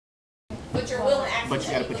But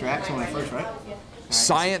you got to put your accent on it first, right?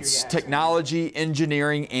 Science, technology,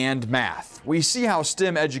 engineering, and math. We see how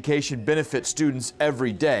STEM education benefits students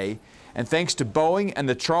every day. And thanks to Boeing and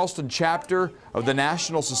the Charleston chapter of the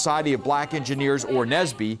National Society of Black Engineers, or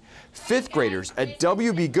NSBE, fifth graders at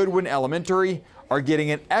W.B. Goodwin Elementary are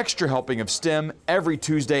getting an extra helping of STEM every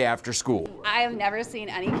Tuesday after school. I have never seen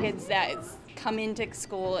any kids that come into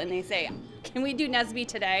school and they say, "Can we do NSBE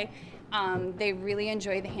today?" They really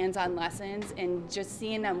enjoy the hands-on lessons, and just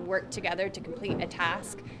seeing them work together to complete a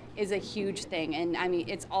task is a huge thing. And I mean,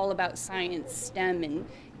 it's all about science, STEM, and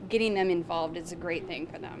getting them involved is a great thing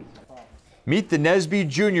for them. Meet the Nesby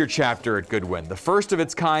Junior chapter at Goodwin, the first of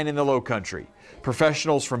its kind in the Lowcountry.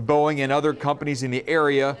 Professionals from Boeing and other companies in the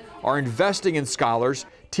area are investing in scholars,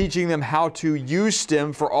 teaching them how to use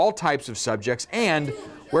STEM for all types of subjects and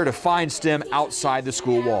where to find STEM outside the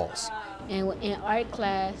school walls. And in art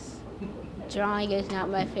class, drawing is not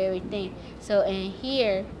my favorite thing. So in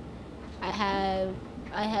here, I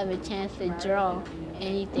have a chance to draw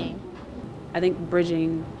anything. I think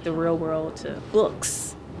bridging the real world to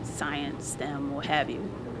books, science, STEM, what have you,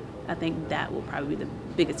 I think that will probably be the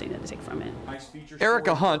biggest thing to take from it.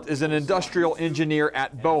 Erika Hunt is an industrial engineer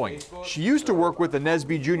at Boeing. She used to work with the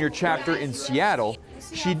Nesby Junior chapter in Seattle.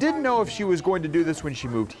 She didn't know if she was going to do this when she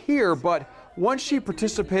moved here, but once she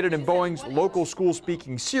participated in Boeing's local school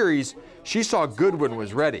speaking series, she saw Goodwin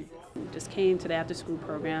was ready. Just came to the after-school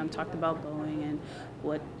program, talked about Boeing and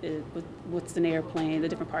what's an airplane, the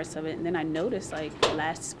different parts of it, and then I noticed, like,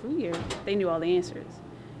 last school year, they knew all the answers.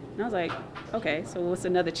 And I was like, okay, so what's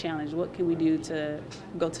another challenge? What can we do to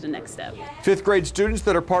go to the next step? Fifth grade students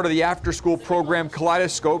that are part of the after-school program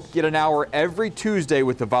Kaleidoscope get an hour every Tuesday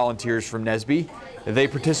with the volunteers from Nesby. They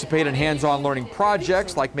participate in hands-on learning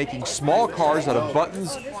projects like making small cars out of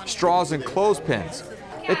buttons, straws, and clothespins.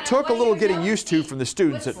 It took a little getting used to from the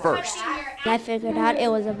students at first. I figured out it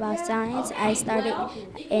was about science. I started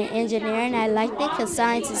in engineering. I liked it because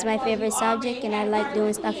science is my favorite subject and I like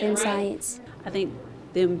doing stuff in science. I think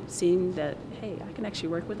them seeing that, hey, I can actually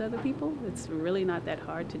work with other people. It's really not that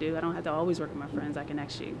hard to do. I don't have to always work with my friends. I can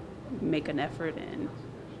actually make an effort and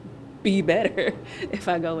be better if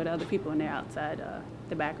I go with other people and they're outside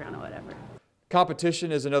the background or whatever.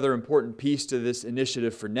 Competition is another important piece to this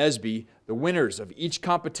initiative for Nesby. The winners of each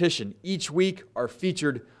competition each week are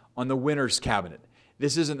featured on the winner's cabinet.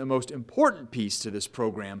 This isn't the most important piece to this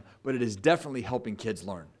program, but it is definitely helping kids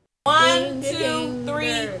learn. 1, 2,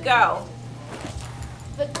 3, go.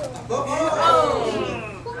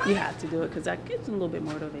 You have to do it because that gives them a little bit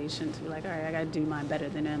more motivation to be like, all right, I got to do mine better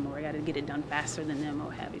than them, or I got to get it done faster than them, or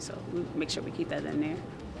what have you. So we make sure we keep that in there.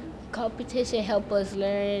 Competition help us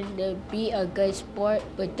learn to be a good sport,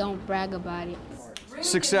 but don't brag about it.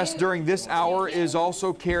 Success during this hour is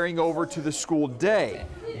also carrying over to the school day,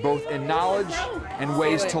 both in knowledge and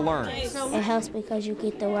ways to learn. It helps because you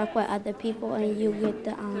get to work with other people and you get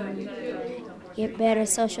to get better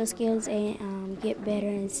social skills and get better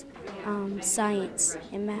in science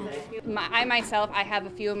and math. I myself, I have a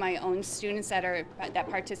few of my own students that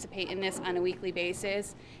participate in this on a weekly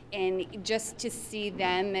basis, and just to see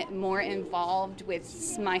them more involved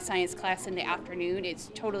with my science class in the afternoon,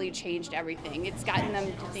 it's totally changed everything. It's gotten them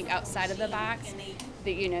to think outside of the box.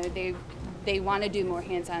 That, you know, they want to do more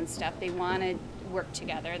hands-on stuff. They want to work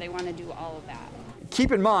together. They want to do all of that.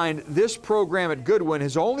 Keep in mind, this program at Goodwin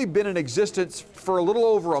has only been in existence for a little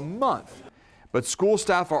over a month, but school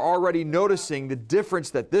staff are already noticing the difference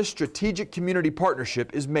that this strategic community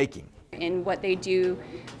partnership is making. And what they do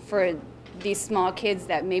for these small kids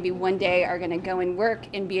that maybe one day are going to go and work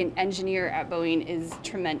and be an engineer at Boeing is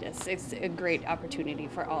tremendous. It's a great opportunity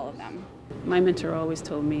for all of them. My mentor always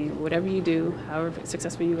told me, whatever you do, however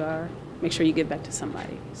successful you are, make sure you give back to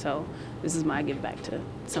somebody. So this is my give back to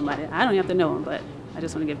somebody. I don't have to know them, but I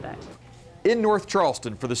just want to give back. In North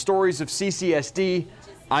Charleston, for the Stories of CCSD,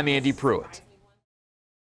 I'm Andy Pruitt.